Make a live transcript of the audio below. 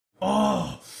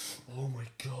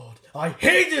I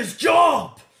hate this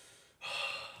job!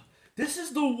 This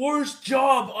is the worst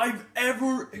job I've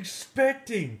ever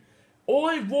expecting. All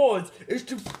I want is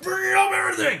to bring up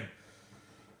everything!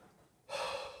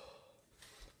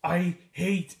 I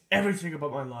hate everything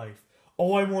about my life.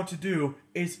 All I want to do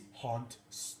is hunt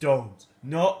stones,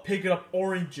 not pick up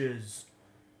oranges.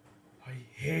 I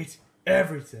hate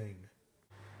everything.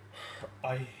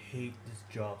 I hate this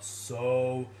job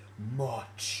so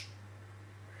much.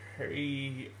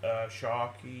 Hey,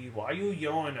 Sharky, why are you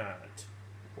yelling at?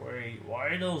 Wait, why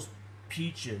are those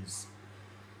peaches?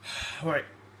 Right,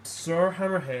 Sir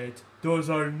Hammerhead, those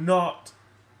are not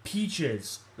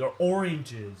peaches. They're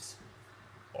oranges.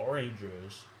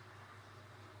 Oranges?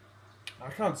 I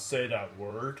can't say that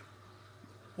word.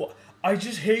 What? I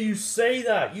just hear you say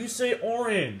that. You say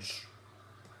orange.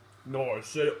 No, I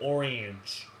said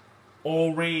orange.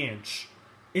 Orange.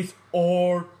 It's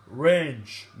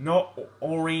orange, not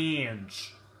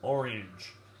orange.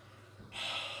 Orange.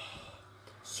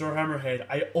 Sir Hammerhead,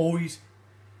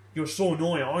 you're so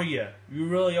annoying, aren't you? You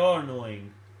really are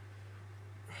annoying.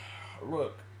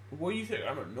 Look, what do you think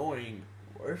I'm annoying?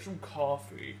 Where's some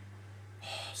coffee?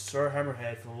 Sir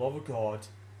Hammerhead, for the love of God,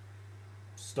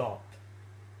 stop.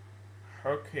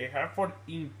 Okay, have fun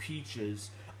eating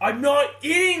peaches. I'm not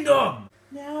eating them!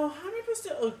 Now, how am I supposed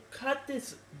to cut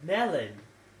this melon?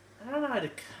 I don't know how to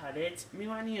cut it.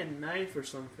 Maybe I need a knife or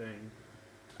something.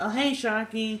 Oh, hey,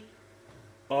 Sharky.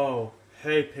 Oh,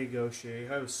 hey, Pigoshi.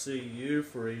 I haven't seen you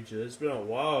for ages. It's been a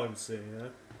while I haven't seen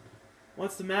you.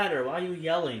 What's the matter? Why are you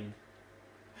yelling?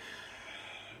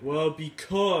 Well,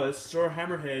 because Sir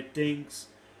Hammerhead thinks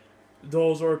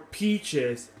those are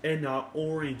peaches and not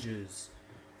oranges.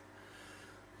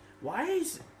 Why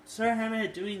is Sir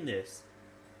Hammerhead doing this?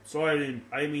 Sorry,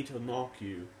 I didn't mean to knock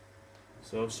you.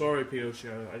 So, sorry,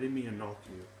 Pigoshi, I didn't mean to knock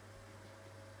you.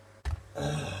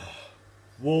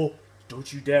 Well,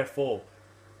 don't you dare fall.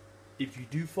 If you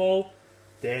do fall,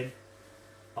 then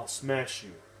I'll smash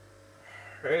you.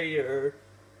 Hey,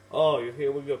 oh, you're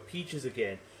here with your peaches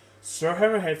again. Sir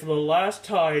Hammerhead, for the last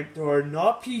time, there are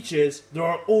not peaches, there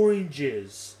are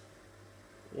oranges.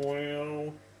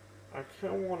 Well, I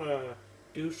kinda wanna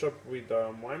do something with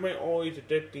them. Why am I always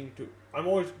addicting to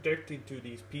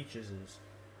these peaches?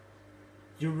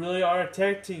 You really are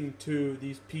addicting to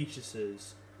these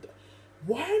peaches.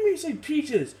 Why am I saying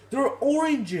peaches? They're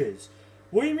oranges.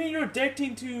 What do you mean you're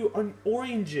addicting to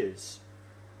oranges?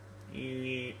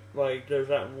 Like, there's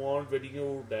that one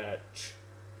video that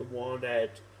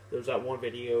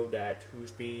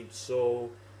who's being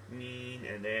so mean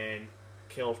and then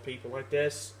kills people like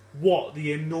this. What?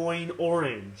 The annoying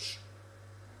orange?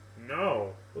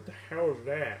 No. What the hell is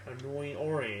that? Annoying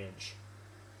orange.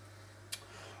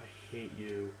 I hate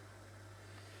you.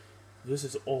 This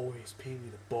is always paying me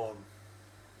the bum.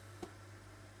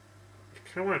 I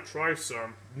kinda wanna try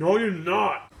some. No, you're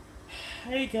not!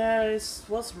 Hey guys,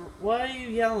 why are you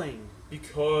yelling?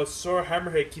 Because Sir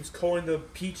Hammerhead keeps calling them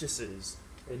peaches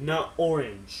and not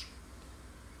orange.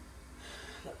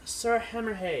 Sir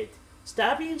Hammerhead,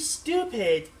 stop being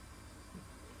stupid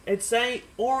and say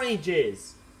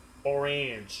oranges.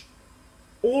 Orange.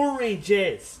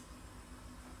 Oranges.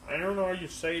 I don't know how you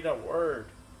say that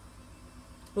word.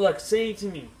 Look, say it to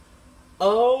me.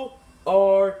 O-R-A-N-G-E.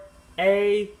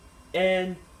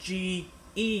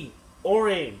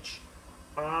 Orange.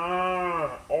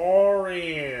 Ah,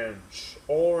 orange.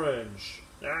 Orange.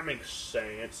 That makes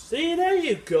sense. See, there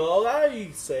you go. That's how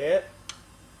you say it.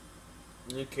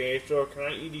 Okay, so can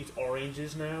I eat these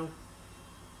oranges now?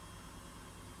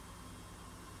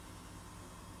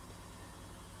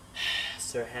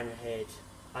 Sir Hammerhead,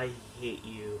 I hate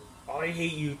you. I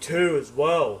hate you too as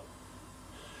well.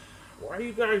 Why do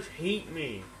you guys hate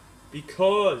me?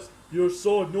 Because you're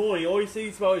so annoying. All you say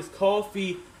about is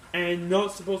coffee and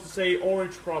not supposed to say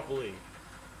orange properly.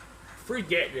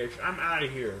 Forget this. I'm out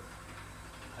of here.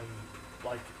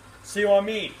 See what I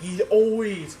mean? He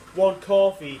always want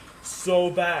coffee so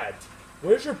bad.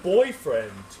 Where's your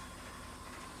boyfriend?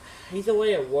 He's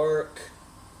away at work.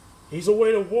 He's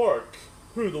away to work?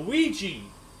 Who, Luigi?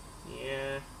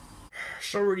 Yeah.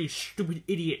 So many stupid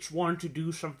idiots want to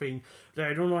do something that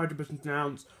I don't know how to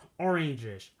pronounce.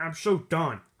 Oranges. I'm so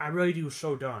done. I really do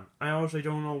so done. I also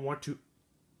don't know what to...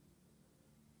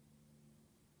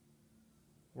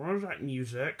 What is that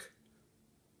music?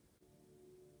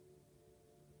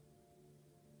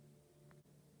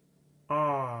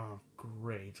 Ah,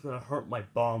 great. It's gonna hurt my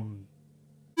bum.